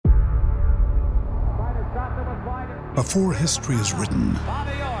Before history is written,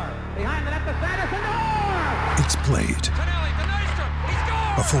 it's played.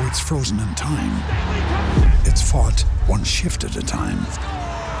 Before it's frozen in time, it's fought one shift at a time.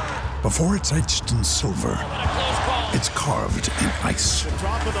 Before it's etched in silver, it's carved in ice.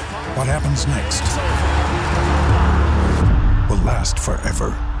 What happens next will last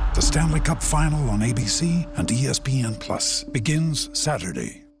forever. The Stanley Cup Final on ABC and ESPN Plus begins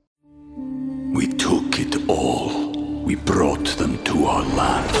Saturday. We took it all. We brought them to our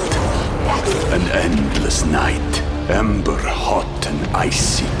land. An endless night, ember hot and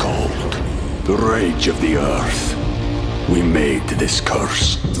icy cold. The rage of the earth. We made this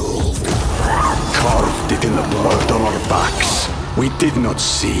curse. Carved it in the blood on our backs. We did not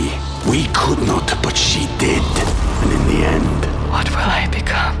see. We could not, but she did. And in the end... What will I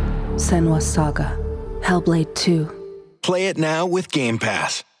become? Senua's Saga. Hellblade 2. Play it now with Game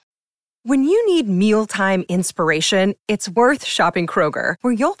Pass. When you need mealtime inspiration, it's worth shopping Kroger,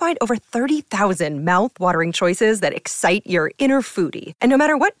 where you'll find over 30,000 mouth-watering choices that excite your inner foodie. And no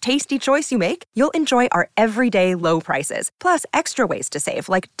matter what tasty choice you make, you'll enjoy our everyday low prices, plus extra ways to save,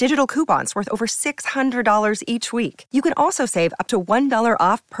 like digital coupons worth over $600 each week. You can also save up to $1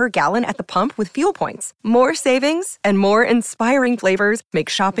 off per gallon at the pump with fuel points. More savings and more inspiring flavors make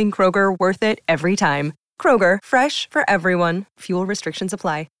shopping Kroger worth it every time. Kroger, fresh for everyone. Fuel restrictions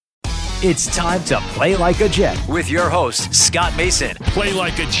apply. It's time to play like a Jet with your host, Scott Mason. Play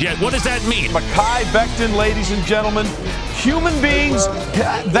like a Jet. What does that mean? Mekhi Becton, ladies and gentlemen. Human beings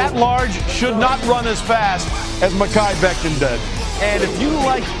that large should not run as fast as Mekhi Becton did. And if you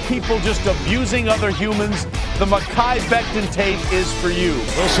like people just abusing other humans, the Mekhi Becton tape is for you.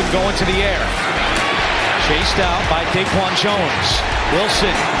 Wilson going to the air. Chased out by Daquan Jones.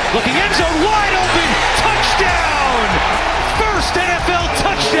 Wilson looking end zone wide open. Touchdown! First NFL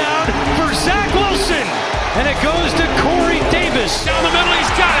touchdown for Zach Wilson. And it goes to Corey Davis. Down the middle, he's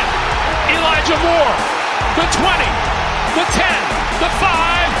got it. Elijah Moore, the 20, the 10, the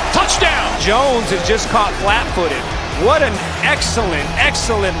 5, touchdown. Jones is just caught flat-footed. What an excellent,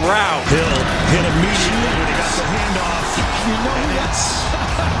 excellent route. Hill hit immediately when he got the handoff. You know that's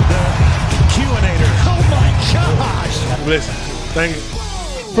the Q-inator. Oh my gosh. Listen, thank you.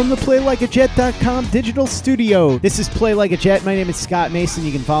 From the PlayLikeAJet.com digital studio, this is Play Like a Jet. My name is Scott Mason.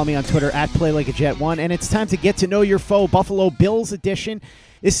 You can follow me on Twitter at PlayLikeAJet1. And it's time to get to know your foe, Buffalo Bills edition.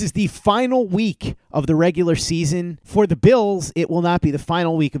 This is the final week of the regular season. For the Bills, it will not be the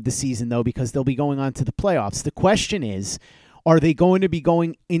final week of the season, though, because they'll be going on to the playoffs. The question is, are they going to be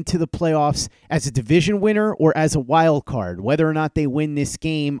going into the playoffs as a division winner or as a wild card? Whether or not they win this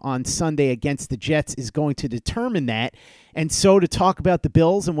game on Sunday against the Jets is going to determine that. And so to talk about the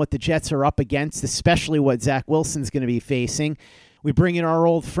Bills and what the Jets are up against, especially what Zach Wilson's going to be facing, we bring in our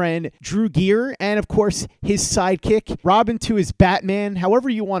old friend Drew Gear and, of course, his sidekick, Robin to his Batman, however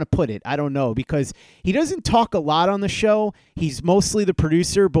you want to put it. I don't know, because he doesn't talk a lot on the show. He's mostly the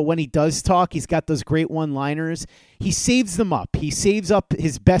producer, but when he does talk, he's got those great one-liners. He saves them up. He saves up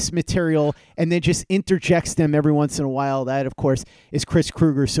his best material and then just interjects them every once in a while. That, of course, is Chris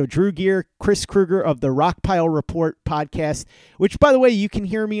Kruger. So Drew Gear, Chris Kruger of the Rockpile Report podcast, which, by the way, you can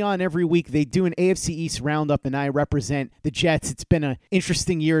hear me on every week. They do an AFC East roundup, and I represent the Jets. It's been an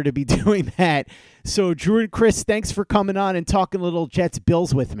interesting year to be doing that. So Drew and Chris, thanks for coming on and talking a little Jets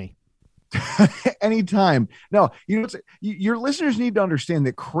Bills with me. Anytime. No, your listeners need to understand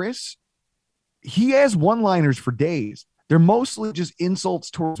that Chris, he has one-liners for days. They're mostly just insults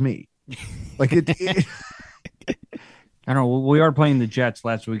towards me. Like it I don't know. We are playing the Jets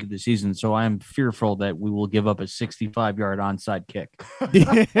last week of the season, so I am fearful that we will give up a 65-yard onside kick.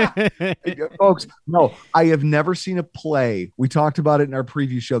 Folks, no, I have never seen a play. We talked about it in our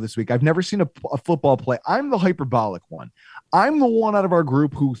preview show this week. I've never seen a football play. I'm the hyperbolic one. I'm the one out of our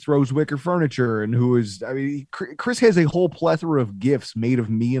group who throws wicker furniture and who is, I mean, Chris has a whole plethora of gifts made of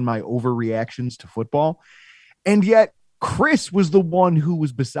me and my overreactions to football. And yet Chris was the one who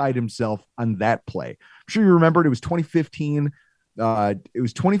was beside himself on that play. I'm sure you remember it was 2015. It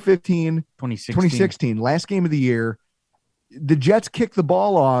was 2016, last game of the year. The Jets kick the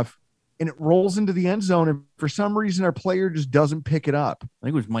ball off and it rolls into the end zone. And for some reason, our player just doesn't pick it up. I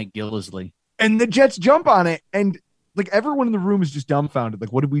think it was Mike Gillisley. And the Jets jump on it. And like everyone in the room is just dumbfounded.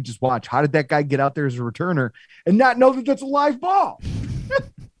 Like, what did we just watch? How did that guy get out there as a returner and not know that that's a live ball?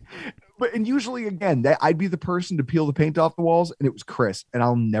 And usually, again, that I'd be the person to peel the paint off the walls, and it was Chris, and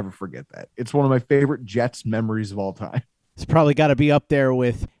I'll never forget that. It's one of my favorite Jets memories of all time. It's probably got to be up there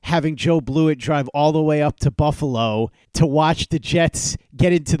with having Joe Blewett drive all the way up to Buffalo to watch the Jets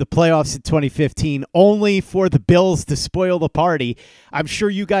get into the playoffs in 2015, only for the Bills to spoil the party. I'm sure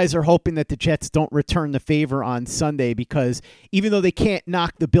you guys are hoping that the Jets don't return the favor on Sunday, because even though they can't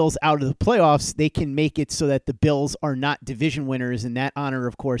knock the Bills out of the playoffs, they can make it so that the Bills are not division winners, and that honor,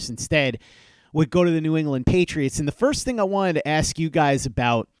 of course, instead would go to the New England Patriots. And the first thing I wanted to ask you guys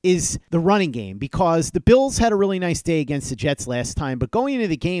about is the running game, because the Bills had a really nice day against the Jets last time, but going into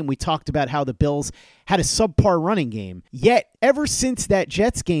the game, we talked about how the Bills had a subpar running game. Yet, ever since that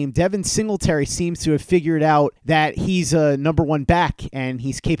Jets game, Devin Singletary seems to have figured out that he's a number one back and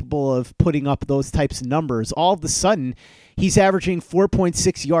he's capable of putting up those types of numbers. All of a sudden, he's averaging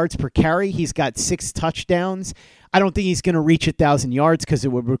 4.6 yards per carry. He's got 6 touchdowns. I don't think he's going to reach 1,000 yards because it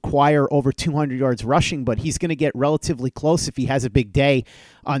would require over 200 yards rushing, but he's going to get relatively close if he has a big day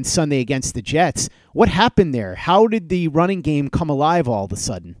on Sunday against the Jets. What happened there? How did the running game come alive all of a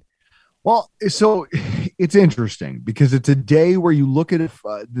sudden? Well, so it's interesting because it's a day where you look at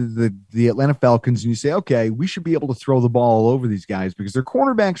the Atlanta Falcons and you say, okay, we should be able to throw the ball all over these guys because their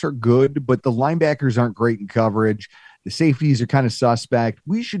cornerbacks are good, but the linebackers aren't great in coverage. The safeties are kind of suspect.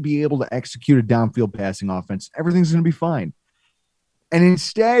 We should be able to execute a downfield passing offense. Everything's going to be fine. And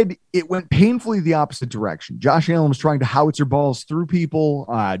instead, it went painfully the opposite direction. Josh Allen was trying to howitzer balls through people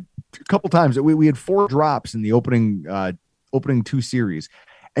a couple times. We had 4 drops in the opening 2 series.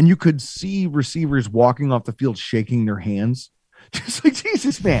 And you could see receivers walking off the field shaking their hands. Just like,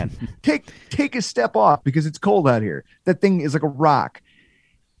 Jesus, man, take a step off because it's cold out here. That thing is like a rock.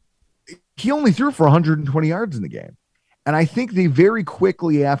 He only threw for 120 yards in the game. And I think they very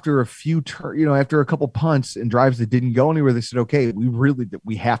quickly, after after a couple punts and drives that didn't go anywhere, they said, okay,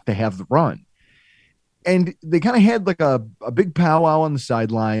 we have to have the run. And they kind of had like a big powwow on the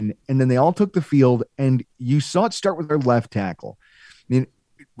sideline, and then they all took the field, and you saw it start with their left tackle. I mean,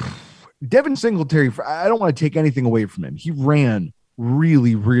 Devin Singletary, I don't want to take anything away from him. He ran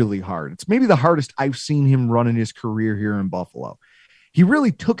really, really hard. It's maybe the hardest I've seen him run in his career here in Buffalo. He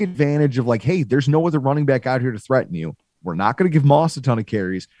really took advantage of like, hey, there's no other running back out here to threaten you. We're not going to give Moss a ton of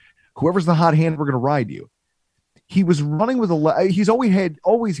carries. Whoever's the hot hand, we're going to ride you. He was running with he's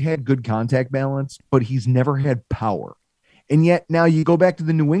always had good contact balance, but he's never had power. And yet now you go back to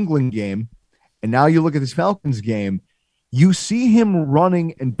the New England game, and now you look at this Falcons game, you see him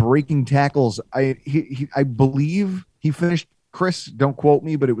running and breaking tackles. I believe he finished, Chris, don't quote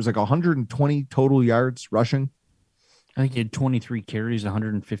me, but it was like 120 total yards rushing. I think he had 23 carries,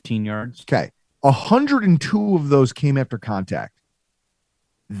 115 yards. Okay. 102 of those came after contact.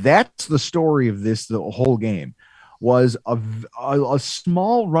 That's the story of this. The whole game was a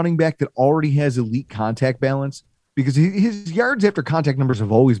small running back that already has elite contact balance, because his yards after contact numbers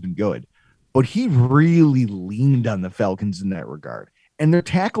have always been good, but he really leaned on the Falcons in that regard. And their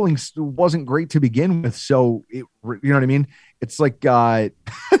tackling wasn't great to begin with. So you know what I mean? It's like,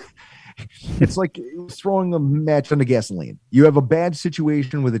 it's like throwing a match on the gasoline. You have a bad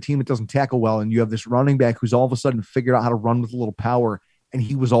situation with a team that doesn't tackle well, and you have this running back who's all of a sudden figured out how to run with a little power, and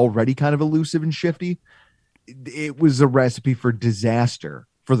he was already kind of elusive and shifty. It was a recipe for disaster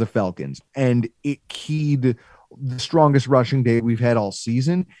for the Falcons, and it keyed the strongest rushing day we've had all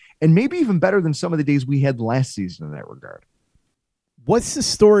season, and maybe even better than some of the days we had last season in that regard. What's the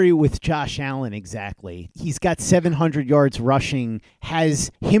story with Josh Allen exactly? He's got 700 yards rushing.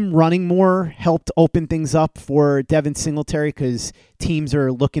 Has him running more helped open things up for Devin Singletary because teams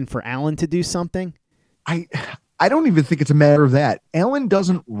are looking for Allen to do something? I don't even think it's a matter of that. Allen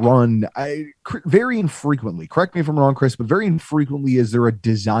doesn't run very infrequently. Correct me if I'm wrong, Chris, but very infrequently is there a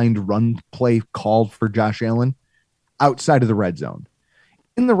designed run play called for Josh Allen outside of the red zone.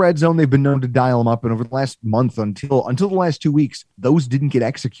 In the red zone, they've been known to dial them up, and over the last month until the last 2 weeks, those didn't get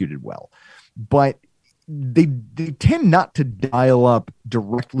executed well. But they tend not to dial up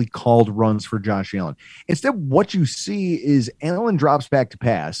directly called runs for Josh Allen. Instead, what you see is Allen drops back to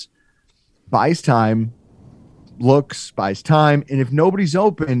pass, buys time, buys time, and if nobody's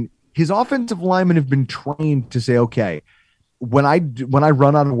open, his offensive linemen have been trained to say, okay, when I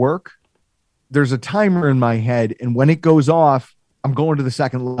run out of work, there's a timer in my head, and when it goes off, I'm going to the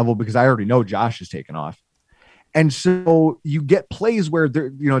second level because I already know Josh is taking off. And so you get plays where it's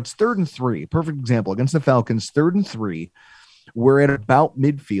 3rd and 3, perfect example against the Falcons, 3rd and 3. We're at about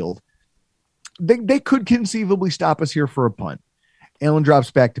midfield. They could conceivably stop us here for a punt. Allen drops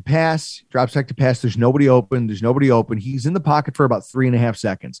back to pass. There's nobody open. He's in the pocket for about 3.5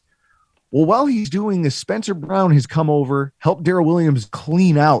 seconds. Well, while he's doing this, Spencer Brown has come over, helped Darrell Williams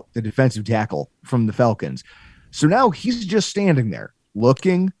clean out the defensive tackle from the Falcons. So now he's just standing there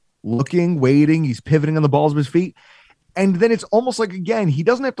looking, waiting. He's pivoting on the balls of his feet. And then it's almost like, again, he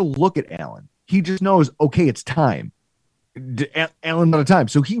doesn't have to look at Allen. He just knows, okay, it's time. Allen out of time.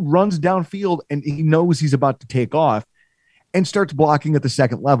 So he runs downfield and he knows he's about to take off and starts blocking at the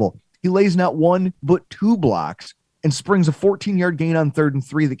second level. He lays not one, but two blocks and springs a 14-yard gain on 3rd and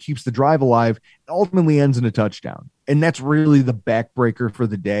 3 that keeps the drive alive and ultimately ends in a touchdown. And that's really the backbreaker for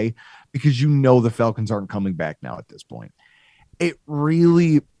the day, because you know the Falcons aren't coming back now at this point. It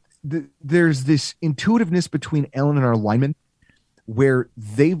really, there's this intuitiveness between Allen and our linemen where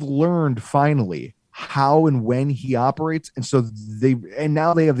they've learned finally how and when he operates. And so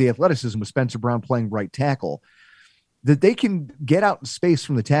now they have the athleticism with Spencer Brown playing right tackle, that they can get out in space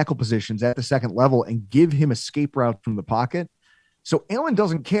from the tackle positions at the second level and give him escape routes from the pocket. So Allen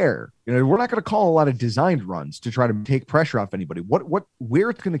doesn't care. We're not going to call a lot of designed runs to try to take pressure off anybody. Where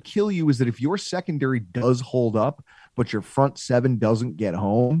it's going to kill you is that if your secondary does hold up, but your front seven doesn't get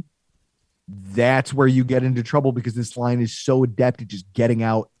home, that's where you get into trouble, because this line is so adept at just getting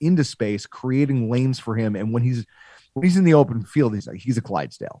out into space, creating lanes for him. And when he's in the open field, he's a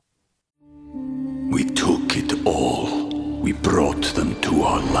Clydesdale. We took it all. We brought them to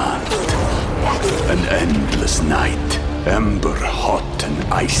our land. An endless night, ember hot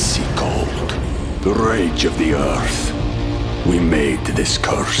and icy cold. The rage of the earth. We made this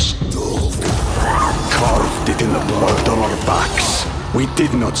curse. Carved it in the blood on our backs. We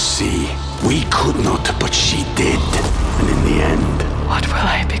did not see. We could not, but she did. And in the end, what will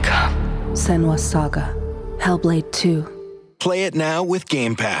I become? Senua's Saga. Hellblade 2. Play it now with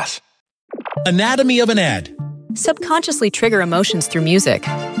Game Pass. Anatomy of an ad. Subconsciously trigger emotions through music.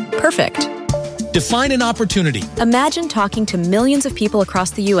 Perfect. Define an opportunity. Imagine talking to millions of people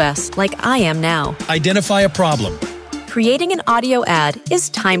across the U.S. like I am now. Identify a problem. Creating an audio ad is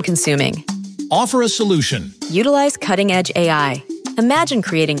time-consuming. Offer a solution. Utilize cutting-edge AI. Imagine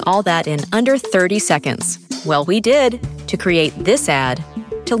creating all that in under 30 seconds. Well, we did, to create this ad.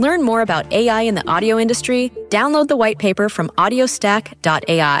 To learn more about AI in the audio industry, download the white paper from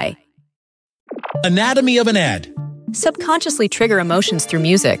audiostack.ai. Anatomy of an ad. Subconsciously trigger emotions through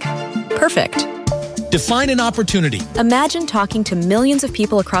music. Perfect. Define an opportunity. Imagine talking to millions of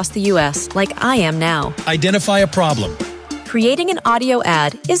people across the U.S. like I am now. Identify a problem. Creating an audio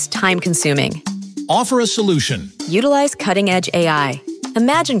ad is time-consuming. Offer a solution. Utilize cutting-edge AI.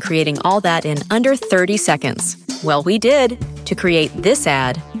 Imagine creating all that in under 30 seconds. Well, we did, to create this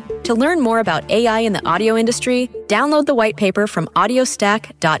ad. To learn more about AI in the audio industry, download the white paper from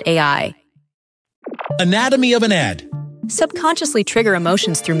audiostack.ai. Anatomy of an ad. Subconsciously trigger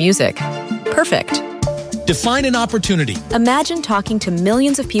emotions through music. Perfect. Define an opportunity. Imagine talking to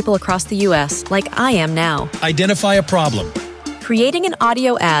millions of people across the U.S. like I am now. Identify a problem. Creating an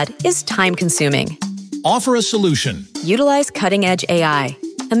audio ad is time-consuming. Offer a solution. Utilize cutting-edge AI.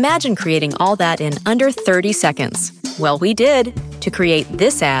 Imagine creating all that in under 30 seconds. Well, we did, to create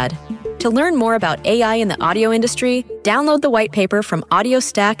this ad. To learn more about AI in the audio industry, download the white paper from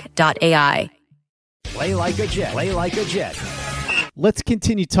audiostack.ai. Play like a Jet. Play like a Jet. Let's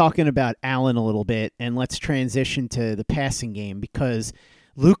continue talking about Allen a little bit, and let's transition to the passing game, because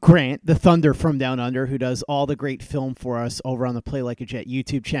Luke Grant, the Thunder from Down Under, who does all the great film for us over on the Play Like a Jet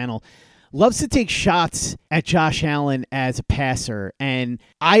YouTube channel, loves to take shots at Josh Allen as a passer. And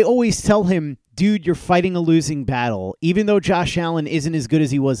I always tell him, dude, you're fighting a losing battle. Even though Josh Allen isn't as good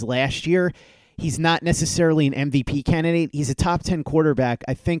as he was last year, he's not necessarily an MVP candidate. He's a top 10 quarterback.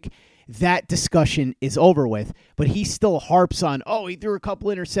 I think that discussion is over with, but he still harps on, oh, he threw a couple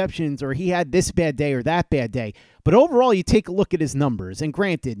interceptions, or he had this bad day or that bad day. But overall, you take a look at his numbers, and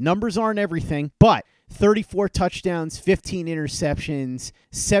granted, numbers aren't everything, but 34 touchdowns, 15 interceptions,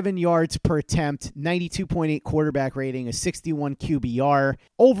 7 yards per attempt, 92.8 quarterback rating, a 61 QBR,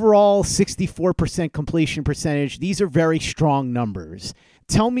 overall 64% completion percentage. These are very strong numbers.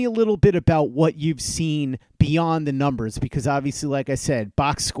 Tell me a little bit about what you've seen beyond the numbers, because obviously, like I said,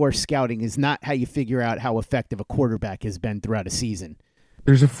 box score scouting is not how you figure out how effective a quarterback has been throughout a season.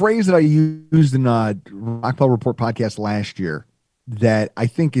 There's a phrase that I used in Rockball Report podcast last year that I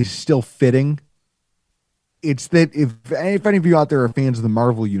think is still fitting. It's that if any of you out there are fans of the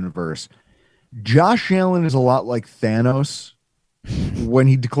Marvel Universe, Josh Allen is a lot like Thanos when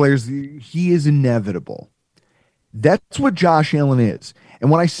he declares he is inevitable. That's what Josh Allen is. And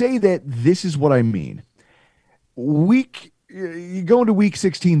when I say that, this is what I mean. You go into week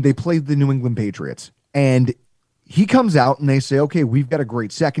 16, they played the New England Patriots, and he comes out and they say, okay, we've got a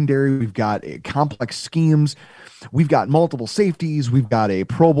great secondary. We've got complex schemes. We've got multiple safeties. We've got a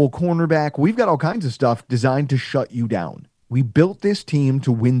Pro Bowl cornerback. We've got all kinds of stuff designed to shut you down. We built this team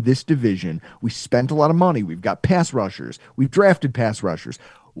to win this division. We spent a lot of money. We've got pass rushers. We've drafted pass rushers.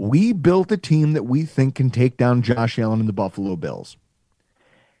 We built a team that we think can take down Josh Allen and the Buffalo Bills.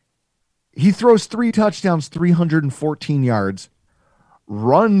 He throws 3 touchdowns, 314 yards,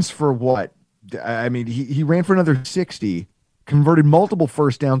 runs for what? I mean, he ran for another 60, converted multiple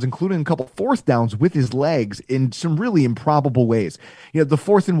first downs, including a couple fourth downs with his legs in some really improbable ways. You know, the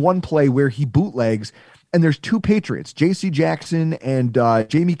 4th and 1 play where he bootlegs, and there's 2 Patriots, J.C. Jackson and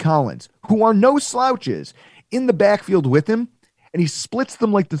Jamie Collins, who are no slouches, in the backfield with him, and he splits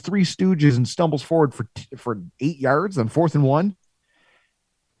them like the Three Stooges and stumbles forward for 8 yards on 4th and 1.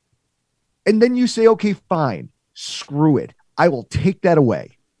 And then you say, okay, fine, screw it. I will take that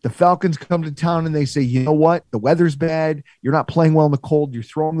away. The Falcons come to town and they say, you know what? The weather's bad. You're not playing well in the cold. You're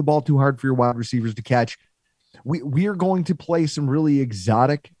throwing the ball too hard for your wide receivers to catch. We are going to play some really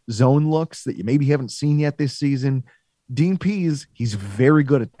exotic zone looks that you maybe haven't seen yet this season. Dean Pease, he's very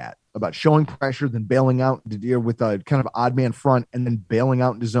good at that, about showing pressure, then bailing out with a kind of odd man front and then bailing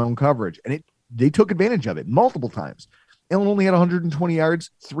out into zone coverage. And they took advantage of it multiple times. Allen only had 120 yards,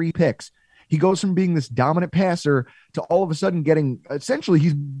 3 picks. He goes from being this dominant passer to all of a sudden getting, essentially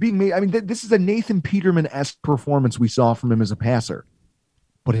he's being made. I mean, this is a Nathan Peterman-esque performance we saw from him as a passer,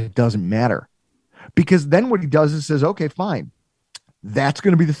 but it doesn't matter, because then what he does is says, okay, fine. That's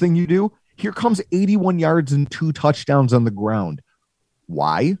going to be the thing you do. Here comes 81 yards and 2 touchdowns on the ground.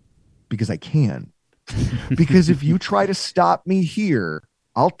 Why? Because I can. Because if you try to stop me here,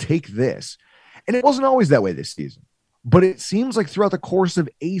 I'll take this. And it wasn't always that way this season. But it seems like throughout the course of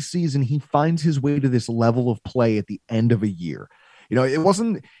a season, he finds his way to this level of play at the end of a year. You know,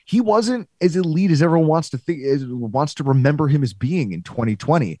 he wasn't as elite as everyone wants to remember him as being in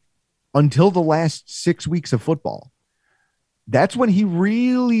 2020 until the last 6 weeks of football. That's when he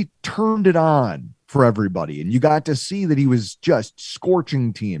really turned it on for everybody. And you got to see that he was just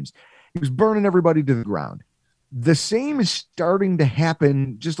scorching teams. He was burning everybody to the ground. The same is starting to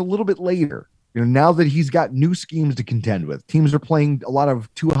happen just a little bit later. You know, now that he's got new schemes to contend with, teams are playing a lot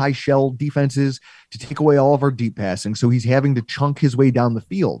of too high shell defenses to take away all of our deep passing. So he's having to chunk his way down the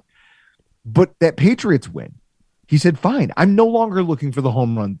field. But that Patriots win, he said, fine, I'm no longer looking for the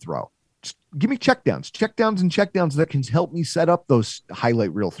home run throw. Just give me checkdowns that can help me set up those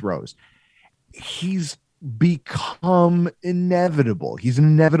highlight reel throws. He's become inevitable. He's an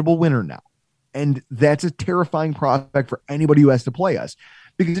inevitable winner now. And that's a terrifying prospect for anybody who has to play us.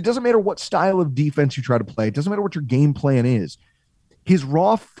 Because it doesn't matter what style of defense you try to play. It doesn't matter what your game plan is. His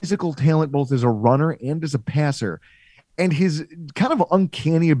raw physical talent, both as a runner and as a passer, and his kind of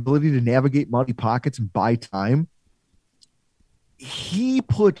uncanny ability to navigate muddy pockets and buy time, he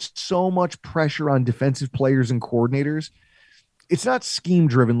puts so much pressure on defensive players and coordinators. It's not scheme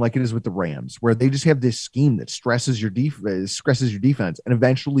driven like it is with the Rams, where they just have this scheme that stresses your defense, and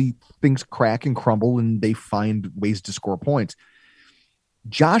eventually things crack and crumble and they find ways to score points.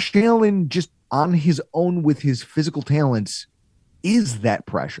 Josh Allen, just on his own with his physical talents, is that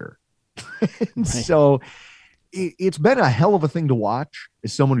pressure. Right. So it's been a hell of a thing to watch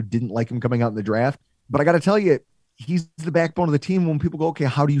as someone who didn't like him coming out in the draft. But I got to tell you, he's the backbone of the team. When people go, okay,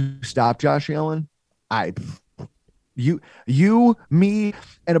 how do you stop Josh Allen? You, me,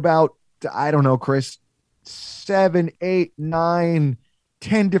 and about, I don't know, Chris, 7, 8, 9,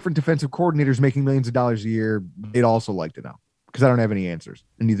 10 different defensive coordinators making millions of dollars a year, they'd also like to know. Because I don't have any answers,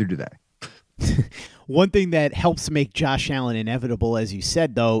 and neither do they. One thing that helps make Josh Allen inevitable, as you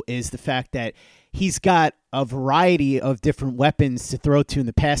said, though, is the fact that he's got a variety of different weapons to throw to in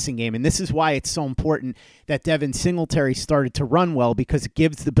the passing game. And this is why it's so important that Devin Singletary started to run well, because it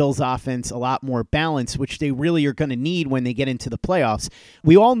gives the Bills offense a lot more balance, which they really are going to need when they get into the playoffs.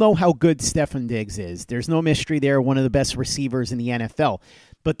 We all know how good Stefon Diggs is. There's no mystery there, one of the best receivers in the NFL.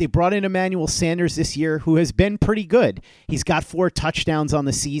 But they brought in Emmanuel Sanders this year, who has been pretty good. He's got 4 touchdowns on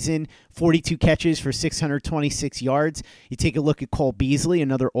the season, 42 catches for 626 yards. You take a look at Cole Beasley,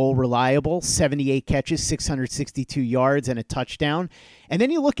 another old reliable, 78 catches, 662 yards, and a touchdown. And then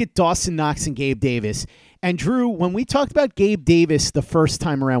you look at Dawson Knox and Gabe Davis. And Drew, when we talked about Gabe Davis the first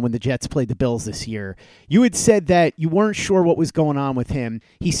time around when the Jets played the Bills this year, you had said that you weren't sure what was going on with him.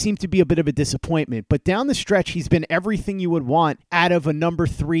 He seemed to be a bit of a disappointment. But down the stretch, he's been everything you would want out of a number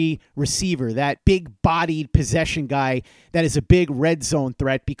 3 receiver, that big-bodied possession guy that is a big red zone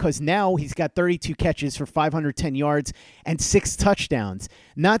threat, because now he's got 32 catches for 510 yards and 6 touchdowns.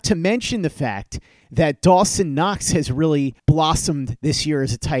 Not to mention the fact that Dawson Knox has really blossomed this year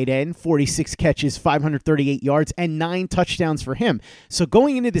as a tight end, 46 catches, 538 yards, and 9 touchdowns for him. So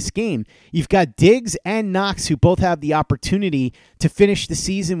going into this game, you've got Diggs and Knox, who both have the opportunity to finish the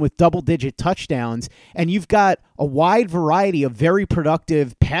season with double-digit touchdowns, and you've got a wide variety of very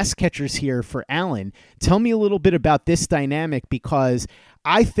productive pass catchers here for Allen. Tell me a little bit about this dynamic, because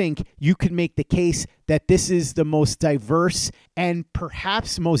I think you could make the case that this is the most diverse and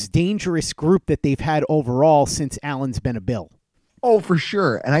perhaps most dangerous group that they've had overall since Allen's been a Bill. Oh, for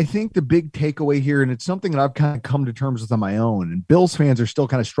sure. And I think the big takeaway here, and it's something that I've kind of come to terms with on my own, and Bills fans are still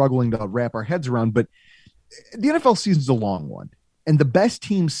kind of struggling to wrap our heads around, but the NFL season's a long one. And the best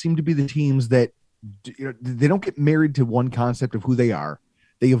teams seem to be the teams that, you know, they don't get married to one concept of who they are.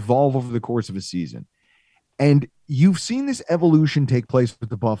 They evolve over the course of a season. And you've seen this evolution take place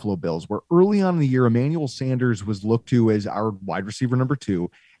with the Buffalo Bills, where early on in the year, Emmanuel Sanders was looked to as our wide receiver number 2,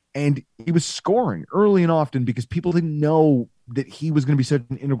 and he was scoring early and often because people didn't know that he was going to be such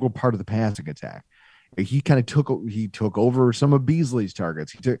an integral part of the passing attack. He kind of took over some of Beasley's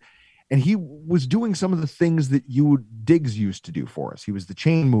targets. And he was doing some of the things that Diggs used to do for us. He was the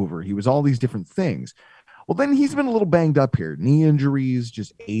chain mover. He was all these different things. Well, then he's been a little banged up here. Knee injuries,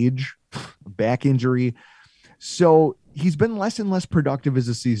 just age, back injury. So he's been less and less productive as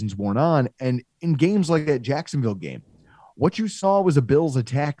the season's worn on. And in games like that Jacksonville game, what you saw was a Bills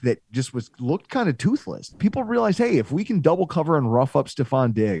attack that just looked kind of toothless. People realized, hey, if we can double cover and rough up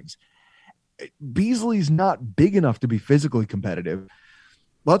Stephon Diggs, Beasley's not big enough to be physically competitive.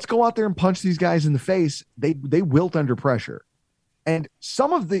 Let's go out there and punch these guys in the face. They wilt under pressure. And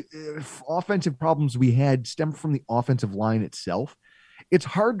some of the offensive problems we had stem from the offensive line itself. It's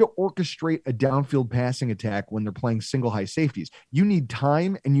hard to orchestrate a downfield passing attack when they're playing single high safeties. You need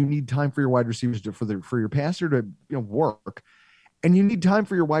time, and you need time for your wide receivers for your passer to work, and you need time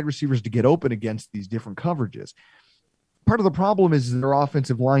for your wide receivers to get open against these different coverages. Part of the problem is their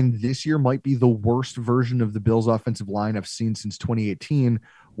offensive line this year might be the worst version of the Bills' offensive line I've seen since 2018,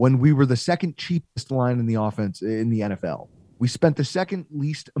 when we were the second cheapest line in the offense in the NFL. We spent the second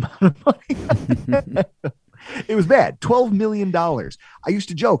least amount of money. It was bad. $12 million. I used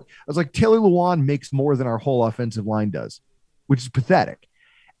to joke. I was like, Taylor Lewan makes more than our whole offensive line does, which is pathetic.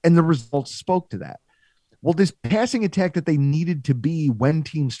 And the results spoke to that. Well, this passing attack that they needed to be when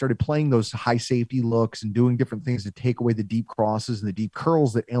teams started playing those high safety looks and doing different things to take away the deep crosses and the deep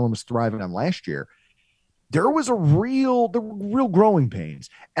curls that Allen was thriving on last year, there was real growing pains.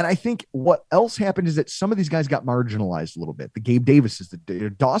 And I think what else happened is that some of these guys got marginalized a little bit. The Gabe Davises,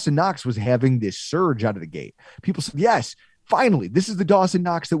 Dawson Knox was having this surge out of the gate. People said, yes, finally, this is the Dawson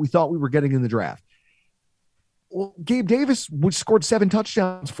Knox that we thought we were getting in the draft. Well, Gabe Davis scored 7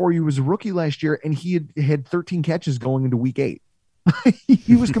 touchdowns for you as a rookie last year, and he had 13 catches going into week 8.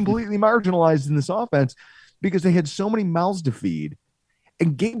 He was completely marginalized in this offense because they had so many mouths to feed.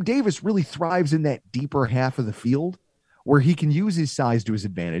 And Gabe Davis really thrives in that deeper half of the field where he can use his size to his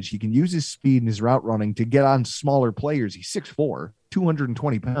advantage. He can use his speed and his route running to get on smaller players. He's 6'4",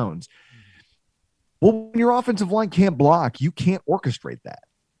 220 pounds. Well, when your offensive line can't block, you can't orchestrate that.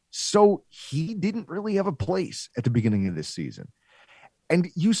 So he didn't really have a place at the beginning of this season. And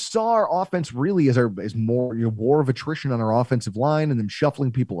you saw our offense really as more war of attrition on our offensive line and them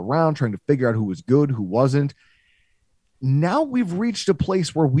shuffling people around, trying to figure out who was good, who wasn't. Now we've reached a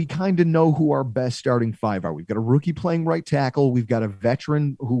place where we kind of know who our best starting 5 are. We've got a rookie playing right tackle. We've got our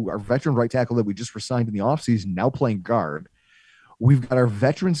veteran right tackle that we just resigned in the offseason, now playing guard. We've got our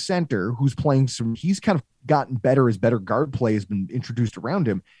veteran center who's playing he's kind of gotten better as better guard play has been introduced around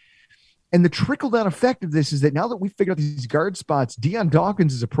him. And the trickle-down effect of this is that now that we've figured out these guard spots, Deion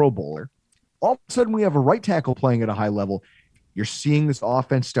Dawkins is a Pro Bowler. All of a sudden, we have a right tackle playing at a high level. You're seeing this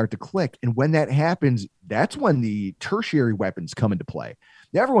offense start to click. And when that happens, that's when the tertiary weapons come into play.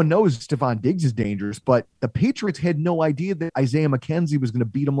 Now, everyone knows Stephon Diggs is dangerous, but the Patriots had no idea that Isaiah McKenzie was going to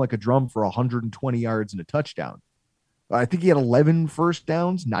beat them like a drum for 120 yards and a touchdown. I think he had 9 first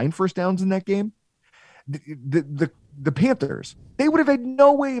downs in that game. The Panthers, they would have had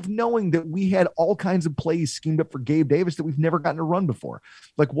no way of knowing that we had all kinds of plays schemed up for Gabe Davis that we've never gotten to run before.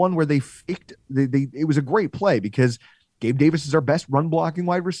 Like one where they faked, it was a great play because Gabe Davis is our best run blocking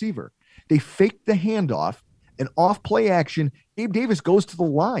wide receiver. They faked the handoff, and off play action, Gabe Davis goes to the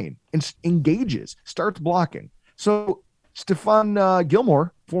line and engages, starts blocking. So Stephon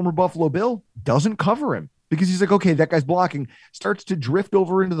Gilmore, former Buffalo Bill, doesn't cover him. Because he's like, okay, that guy's blocking, starts to drift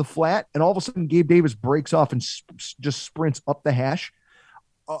over into the flat, and all of a sudden Gabe Davis breaks off and just sprints up the hash,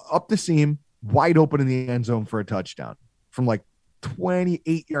 up the seam, wide open in the end zone for a touchdown from like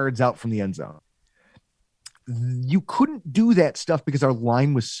 28 yards out from the end zone. You couldn't do that stuff because our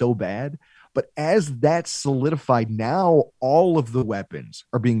line was so bad, but as that solidified, now all of the weapons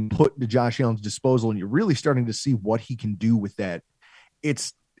are being put to Josh Allen's disposal, and you're really starting to see what he can do with that.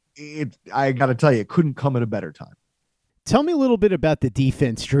 I got to tell you, it couldn't come at a better time. Tell me a little bit about the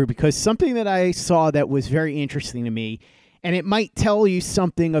defense, Drew, because something that I saw that was very interesting to me, and it might tell you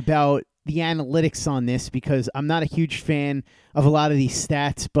something about the analytics on this because I'm not a huge fan of a lot of these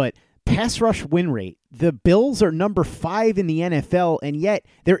stats, but pass rush win rate. The Bills are number 5 in the NFL, and yet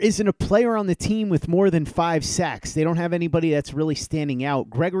there isn't a player on the team with more than 5 sacks. They don't have anybody that's really standing out.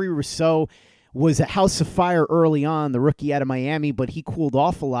 Gregory Rousseau was a house of fire early on, the rookie out of Miami, but he cooled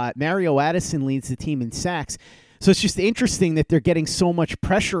off a lot. Mario Addison leads the team in sacks. So it's just interesting that they're getting so much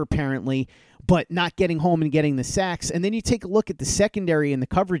pressure apparently, but not getting home and getting the sacks. And then you take a look at the secondary and the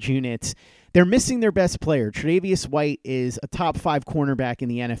coverage units. They're missing their best player. Tre'Davious White is a top 5 cornerback in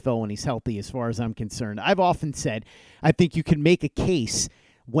the NFL when he's healthy, as far as I'm concerned. I've often said I think you can make a case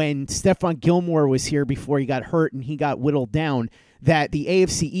when Stephon Gilmore was here before he got hurt and he got whittled down that the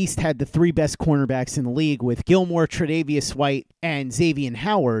AFC East had the 3 best cornerbacks in the league with Gilmore, Tre'Davious White, and Xavier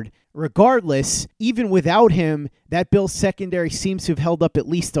Howard. Regardless, even without him, that Bills secondary seems to have held up at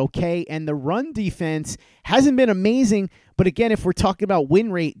least okay, and the run defense hasn't been amazing, but again, if we're talking about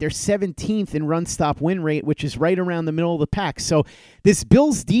win rate, they're 17th in run-stop win rate, which is right around the middle of the pack. So this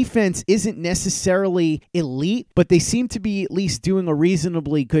Bills defense isn't necessarily elite, but they seem to be at least doing a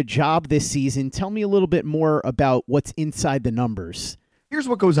reasonably good job this season. Tell me a little bit more about what's inside the numbers. Here's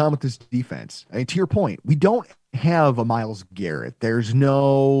what goes on with this defense. I mean, to your point, we don't have a Myles Garrett. There's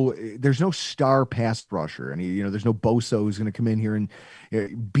no star pass rusher, and there's no Bosa who's going to come in here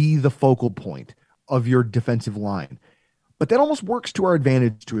and be the focal point of your defensive line. But that almost works to our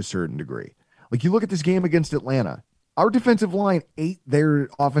advantage to a certain degree. Like you look at this game against Atlanta, our defensive line ate their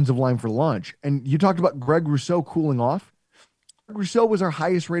offensive line for lunch, and you talked about Greg Rousseau cooling off. Rousseau was our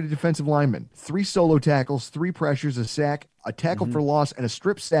highest rated defensive lineman. 3 solo tackles, 3 pressures, a sack, a tackle for loss, and a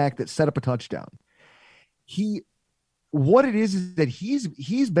strip sack that set up a touchdown. What it is that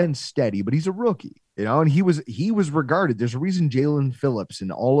he's been steady, but he's a rookie, and he was regarded. There's a reason Jalen Phillips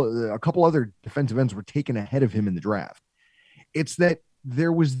and a couple other defensive ends were taken ahead of him in the draft. It's that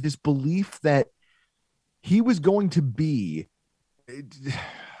there was this belief that he was going to be,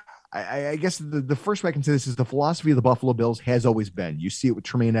 I guess the first way I can say this is the philosophy of the Buffalo Bills has always been. You see it with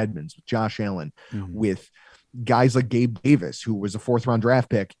Tremaine Edmonds, with Josh Allen, with guys like Gabe Davis, who was a 4th-round draft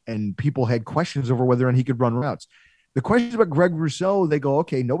pick, and people had questions over whether or not he could run routes. The questions about Greg Rousseau, they go,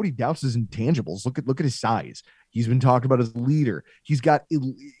 okay, nobody doubts his intangibles. Look at his size. He's been talked about as a leader. He's got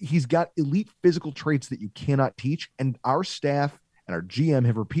elite physical traits that you cannot teach. And our staff and our GM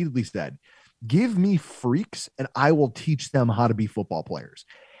have repeatedly said, give me freaks and I will teach them how to be football players.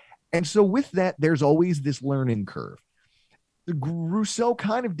 And so with that, there's always this learning curve. Rousseau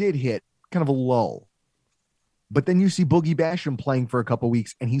kind of did hit kind of a lull. But then you see Boogie Basham playing for a couple of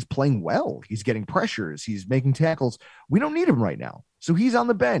weeks, and he's playing well. He's getting pressures. He's making tackles. We don't need him right now. So he's on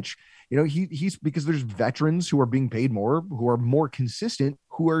the bench. He's because there's veterans who are being paid more, who are more consistent,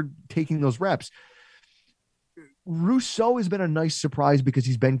 who are taking those reps. Rousseau has been a nice surprise because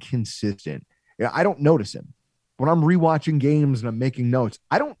he's been consistent. I don't notice him. When I'm rewatching games and I'm making notes,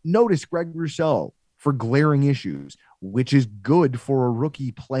 I don't notice Greg Rousseau for glaring issues, which is good for a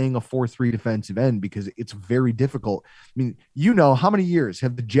rookie playing a 4-3 defensive end because it's very difficult. I mean, how many years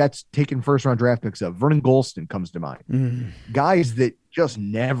have the Jets taken 1st-round draft picks of? Vernon Golston comes to mind. Guys that just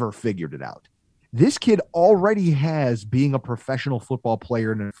never figured it out. This kid already has being a professional football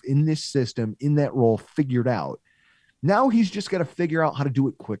player in this system, in that role, figured out. Now he's just got to figure out how to do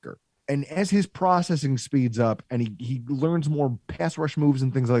it quicker. And as his processing speeds up and he learns more pass rush moves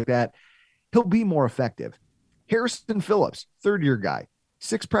and things like that, he'll be more effective. Harrison Phillips, 3rd-year guy,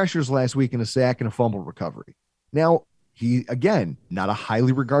 6 pressures last week and a sack and a fumble recovery. Now, he, again, not a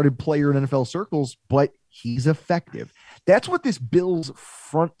highly regarded player in NFL circles, but he's effective. That's what this Bills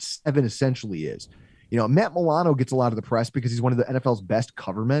front 7 essentially is. Matt Milano gets a lot of the press because he's one of the NFL's best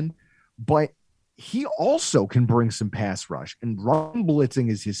covermen, but he also can bring some pass rush, and run blitzing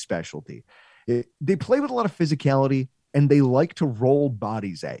is his specialty. They play with a lot of physicality, and they like to roll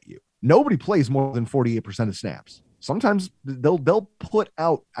bodies at you. Nobody plays more than 48% of snaps. Sometimes they'll put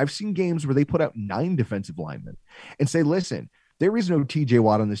out, I've seen games where they put out 9 defensive linemen and say, listen, there is no TJ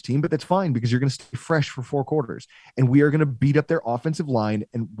Watt on this team, but that's fine because you're going to stay fresh for 4 quarters. And we are going to beat up their offensive line,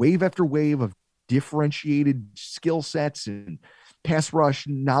 and wave after wave of differentiated skill sets and pass rush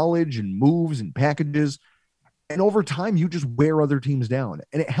knowledge and moves and packages. And over time, you just wear other teams down.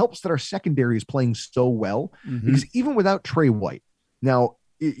 And it helps that our secondary is playing so well because even without Trey White, now,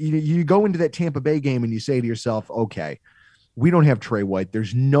 you go into that Tampa Bay game and you say to yourself, okay, we don't have Trey White.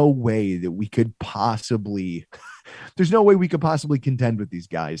 There's no way we could possibly contend with these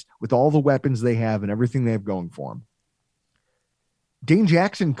guys with all the weapons they have and everything they have going for them. Dane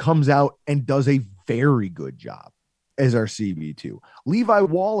Jackson comes out and does a very good job as our CB2. Levi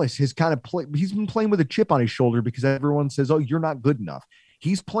Wallace has he's been playing with a chip on his shoulder because everyone says, oh, you're not good enough.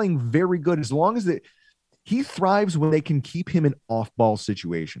 He's playing very good as long as he thrives when they can keep him in off-ball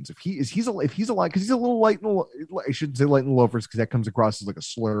situations. If he's a little light in I shouldn't say light in the loafers because that comes across as like a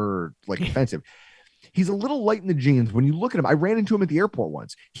slur or like offensive. He's a little light in the jeans. When you look at him, I ran into him at the airport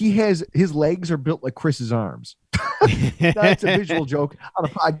once. His legs are built like Chris's arms. That's a visual joke on a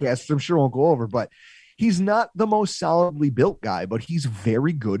podcast, so I'm sure won't go over, but he's not the most solidly built guy, but he's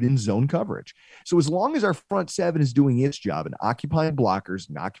very good in zone coverage. So as long as our front seven is doing its job and occupying blockers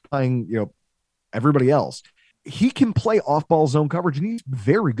and occupying, everybody else, he can play off-ball zone coverage, and he's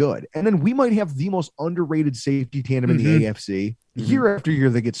very good. And then we might have the most underrated safety tandem in the AFC. Year after year,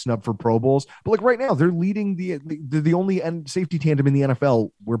 they get snubbed for Pro Bowls. But like right now, they're leading the only safety tandem in the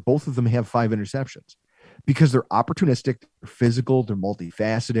NFL where both of them have 5 interceptions because they're opportunistic, they're physical, they're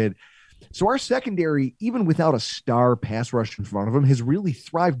multifaceted. So our secondary, even without a star pass rush in front of them, has really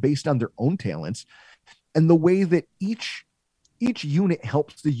thrived based on their own talents and the way that each unit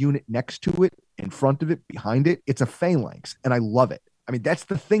helps the unit next to it, in front of it, behind it. It's a phalanx, and I love it. I mean, that's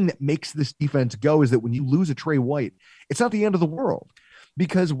the thing that makes this defense go, is that when you lose a Trey White, it's not the end of the world.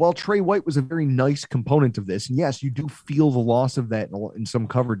 Because while Trey White was a very nice component of this, and yes, you do feel the loss of that in some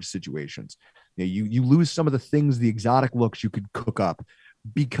coverage situations. You lose some of the things, the exotic looks you could cook up,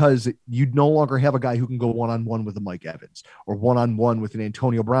 because you no longer have a guy who can go one-on-one with a Mike Evans or one-on-one with an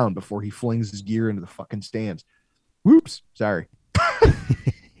Antonio Brown before he flings his gear into the fucking stands. Whoops, sorry.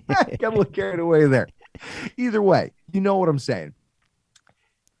 Got a little carried away there. Either way, you know what I'm saying.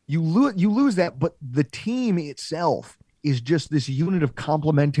 You lose that, but the team itself is just this unit of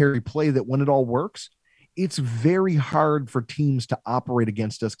complementary play that when it all works, it's very hard for teams to operate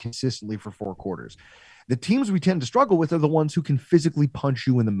against us consistently for 4 quarters. The teams we tend to struggle with are the ones who can physically punch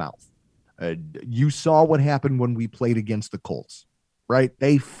you in the mouth. You saw what happened when we played against the Colts, right?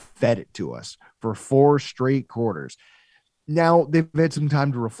 They fed it to us for 4 straight quarters. Now they've had some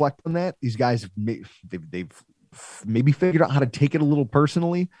time to reflect on that. These guys, they've maybe figured out how to take it a little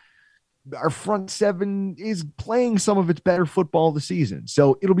personally. Our front seven is playing some of its better football this season.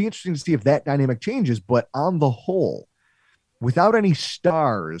 So it'll be interesting to see if that dynamic changes. But on the whole, without any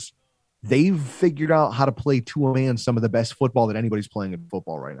stars, they've figured out how to play to-a-man some of the best football that anybody's playing in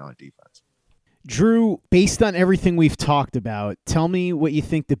football right now on defense. Drew, based on everything we've talked about, tell me what you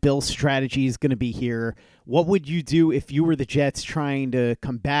think the Bills' strategy is going to be here. What would you do if you were the Jets trying to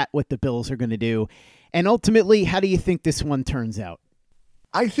combat what the Bills are going to do? And ultimately, how do you think this one turns out?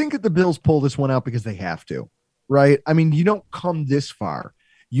 I think that the Bills pull this one out because they have to, right? I mean, you don't come this far.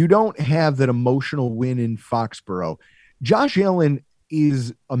 You don't have that emotional win in Foxborough. Josh Allen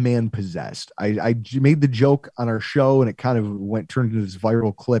is a man possessed. I made the joke on our show, and it kind of turned into this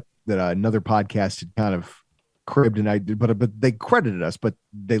viral clip that another podcast had kind of cribbed, and I did, but they credited us, but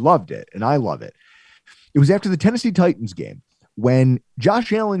they loved it, and I love it. It was after the Tennessee Titans game when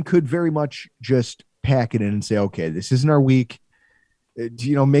Josh Allen could very much just pack it in and say, okay, this isn't our week.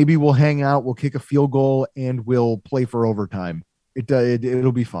 Maybe we'll hang out, we'll kick a field goal, and we'll play for overtime.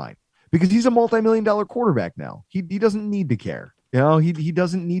 It'll be fine because he's a multi-million-dollar quarterback now. He doesn't need to care. He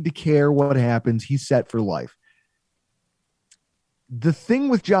doesn't need to care what happens. He's set for life. The thing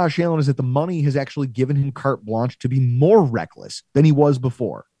with Josh Allen is that the money has actually given him carte blanche to be more reckless than he was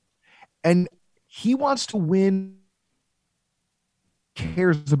before. And he wants to win,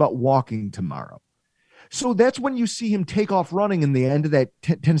 cares about walking tomorrow. So that's when you see him take off running in the end of that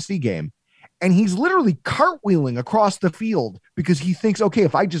Tennessee game. And he's literally cartwheeling across the field because he thinks, okay,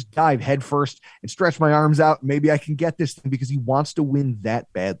 if I just dive head first and stretch my arms out, maybe I can get this thing, because he wants to win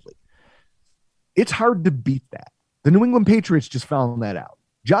that badly. It's hard to beat that. The New England Patriots just found that out.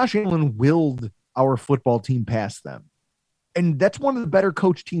 Josh Allen willed our football team past them. And that's one of the better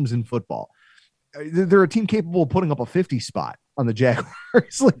coached teams in football. They're a team capable of putting up a 50 spot on the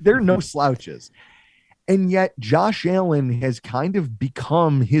Jaguars. They're no slouches. And yet Josh Allen has kind of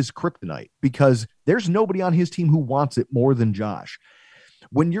become his kryptonite because there's nobody on his team who wants it more than Josh.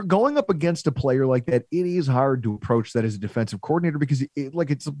 When you're going up against a player like that, it is hard to approach that as a defensive coordinator because it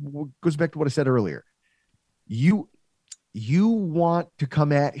goes back to what I said earlier. You want to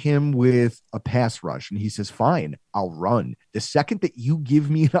come at him with a pass rush, and he says, fine, I'll run. The second that you give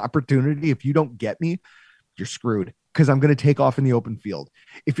me an opportunity, if you don't get me, you're screwed, because I'm going to take off in the open field.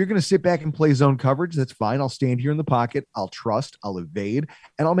 If you're going to sit back and play zone coverage, that's fine. I'll stand here in the pocket. I'll trust, I'll evade,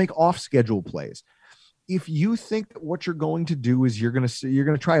 and I'll make off-schedule plays. If you think that what you're going to do is you're going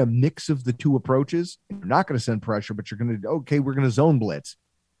to try a mix of the two approaches, and you're not going to send pressure, but you're going to, okay, we're going to zone blitz.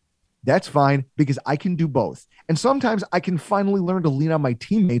 That's fine, because I can do both. And sometimes I can finally learn to lean on my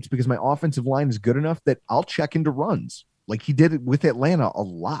teammates because my offensive line is good enough that I'll check into runs like he did it with Atlanta a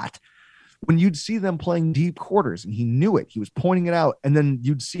lot. when you'd see them playing deep quarters and he knew it, he was pointing it out, and then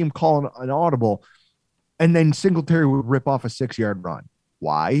you'd see him call an audible, and then Singletary would rip off a 6-yard run.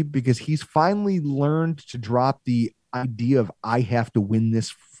 Why? Because he's finally learned to drop the idea of I have to win this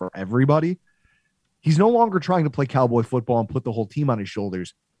for everybody. He's no longer trying to play cowboy football and put the whole team on his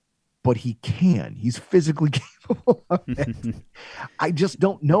shoulders, but he can. He's physically capable of it. I just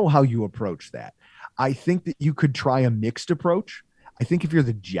don't know how you approach that. I think that you could try a mixed approach. I think if you're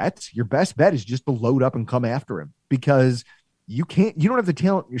the Jets, your best bet is just to load up and come after him, because you don't have the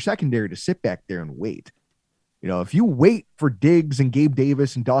talent in your secondary to sit back there and wait. You know, if you wait for Diggs and Gabe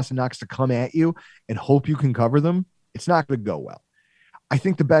Davis and Dawson Knox to come at you and hope you can cover them, it's not going to go well. I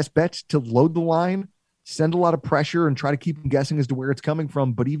think the best bet's to load the line, send a lot of pressure, and try to keep them guessing as to where it's coming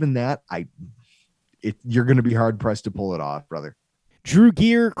from. But even that, you're going to be hard pressed to pull it off, brother. Drew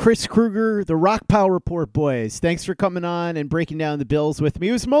Gear, Chris Kruger, the Rock Pile Report boys. Thanks for coming on and breaking down the Bills with me.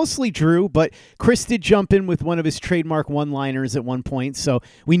 It was mostly Drew, but Chris did jump in with one of his trademark one-liners at one point, so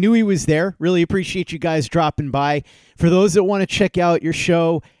we knew he was there. Really appreciate you guys dropping by. For those that want to check out your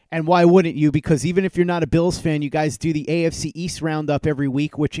show, and why wouldn't you? Because even if you're not a Bills fan, you guys do the AFC East Roundup every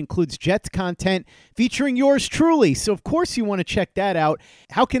week, which includes Jets content featuring yours truly. So, of course, you want to check that out.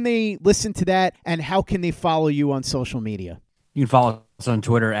 How can they listen to that, and how can they follow you on social media? You can follow us on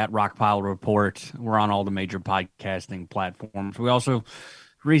Twitter at Rockpile Report. We're on all the major podcasting platforms. We also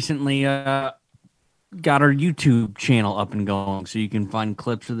recently got our YouTube channel up and going, so you can find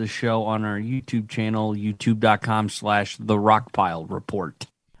clips of the show on our YouTube channel, youtube.com/The Rockpile Report.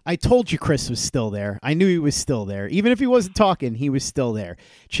 I told you Chris was still there. I knew he was still there. Even if he wasn't talking, he was still there.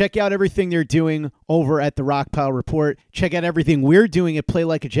 Check out everything they're doing over at the Rockpile Report. Check out everything we're doing at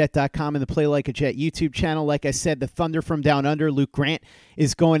PlayLikeAJet.com and the Play Like a Jet YouTube channel. Like I said, the Thunder from Down Under, Luke Grant,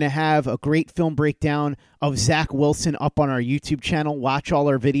 is going to have a great film breakdown of Zach Wilson up on our YouTube channel. Watch all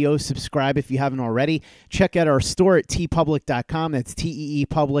our videos. Subscribe if you haven't already. Check out our store at teepublic.com. That's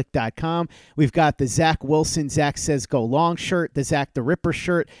teepublic.com. We've got the Zach Wilson, Zach Says Go Long shirt, the Zach the Ripper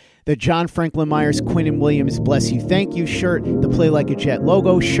shirt, the John Franklin Myers, Quinnen Williams, Bless You, Thank You shirt, the Play Like a Jet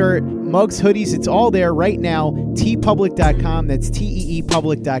logo shirt, mugs, hoodies. It's all there right now. teepublic.com. That's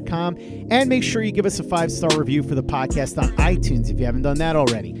teepublic.com. And make sure you give us a 5-star review for the podcast on iTunes if you haven't done that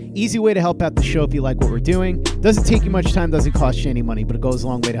already. Easy way to help out the show if you like what we're doing. Doesn't take you much time, doesn't cost you any money, but it goes a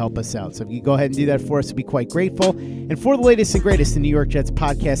long way to help us out. So if you go ahead and do that for us, we'll be quite grateful. And for the latest and greatest in New York Jets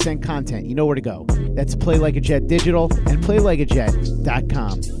podcasts and content, you know where to go. That's Play Like a Jet Digital and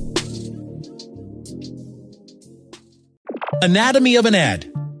PlayLikeAJet.com. Anatomy of an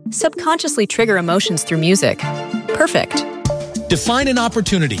ad. Subconsciously trigger emotions through music. Perfect. Define an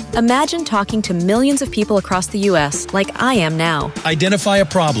opportunity. Imagine talking to millions of people across the U.S. like I am now. Identify a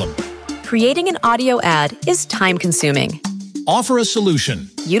problem. Creating an audio ad is time-consuming. Offer a solution.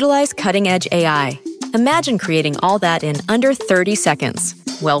 Utilize cutting-edge AI. Imagine creating all that in under 30 seconds.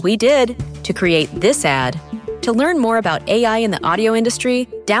 Well, we did to create this ad. To learn more about AI in the audio industry,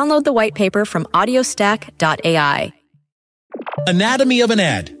 download the white paper from audiostack.ai. Anatomy of an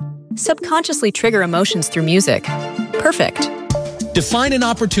ad. Subconsciously trigger emotions through music. Perfect. Define an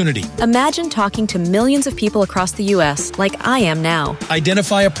opportunity. Imagine talking to millions of people across the U.S. like I am now.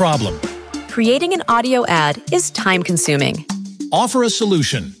 Identify a problem. Creating an audio ad is time-consuming. Offer a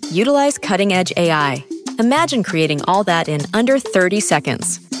solution. Utilize cutting-edge AI. Imagine creating all that in under 30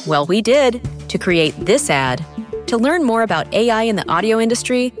 seconds. Well, we did to create this ad. To learn more about AI in the audio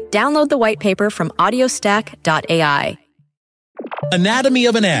industry, download the white paper from audiostack.ai. Anatomy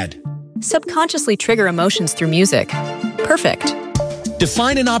of an ad. Subconsciously trigger emotions through music. Perfect.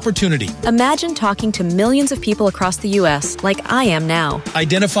 Define an opportunity. Imagine talking to millions of people across the U.S. like I am now.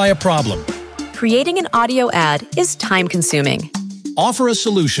 Identify a problem. Creating an audio ad is time-consuming. Offer a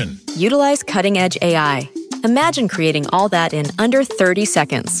solution. Utilize cutting-edge AI. Imagine creating all that in under 30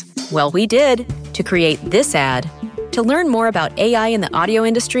 seconds. Well, we did to create this ad. To learn more about AI in the audio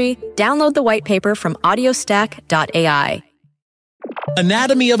industry, download the white paper from audiostack.ai.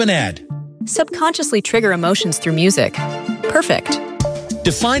 Anatomy of an ad. Subconsciously trigger emotions through music. Perfect.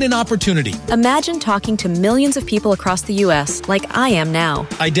 Define an opportunity. Imagine talking to millions of people across the U.S. like I am now.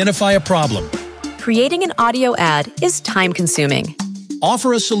 Identify a problem. Creating an audio ad is time-consuming.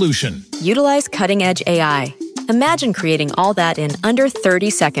 Offer a solution. Utilize cutting-edge AI. Imagine creating all that in under 30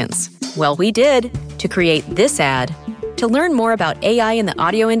 seconds. Well, we did to create this ad. To learn more about AI in the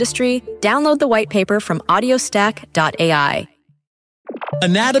audio industry, download the white paper from audiostack.ai.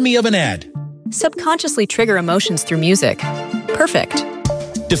 Anatomy of an ad. Subconsciously trigger emotions through music. Perfect.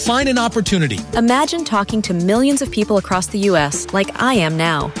 Define an opportunity. Imagine talking to millions of people across the U.S. like I am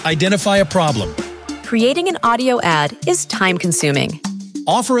now. Identify a problem. Creating an audio ad is time-consuming.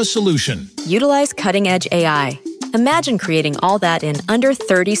 offer a solution. Utilize cutting-edge AI. Imagine creating all that in under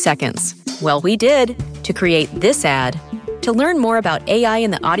 30 seconds. Well, we did to create this ad. To learn more about AI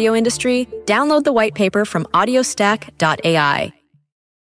in the audio industry, download the white paper from audiostack.ai.